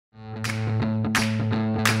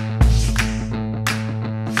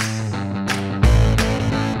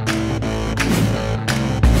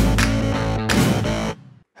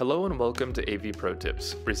Hello and welcome to AV Pro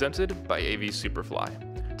Tips, presented by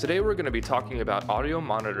AVSuperfly. Today we're going to be talking about audio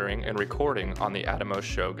monitoring and recording on the Atomos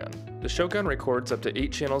Shogun. The Shogun records up to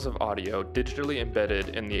 8 channels of audio digitally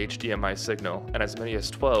embedded in the HDMI signal and as many as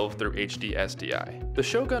 12 through HD SDI. The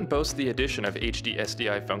Shogun boasts the addition of HD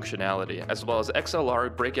SDI functionality as well as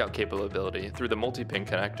XLR breakout capability through the multi-pin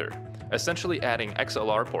connector, essentially adding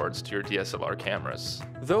XLR ports to your DSLR cameras.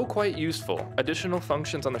 Though quite useful, additional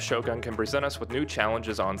functions on the Shogun can present us with new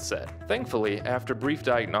challenges on set. Thankfully, after brief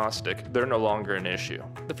diagnostic, they're no longer an issue.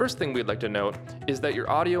 The first thing we'd like to note is that your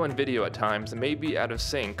audio and video at times may be out of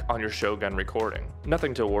sync on your Shogun recording.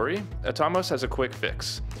 Nothing to worry, Atomos has a quick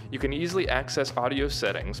fix. You can easily access audio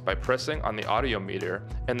settings by pressing on the audio meter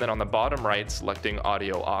and then on the bottom right selecting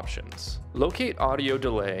audio options. Locate audio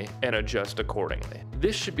delay and adjust accordingly.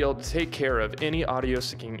 This should be able to take care of any audio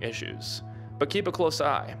syncing issues. But keep a close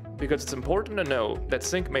eye, because it's important to note that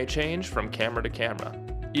sync may change from camera to camera,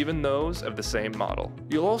 even those of the same model.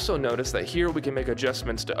 You'll also notice that here we can make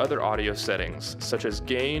adjustments to other audio settings, such as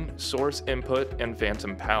gain, source input, and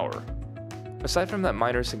phantom power. Aside from that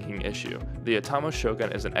minor syncing issue, the Atomos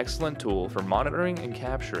Shogun is an excellent tool for monitoring and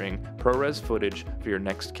capturing ProRes footage for your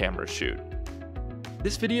next camera shoot.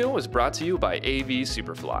 This video was brought to you by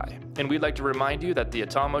AVSuperfly, and we'd like to remind you that the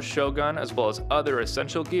Atomos Shogun as well as other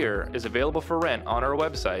essential gear is available for rent on our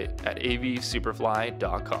website at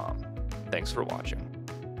avsuperfly.com. Thanks for watching.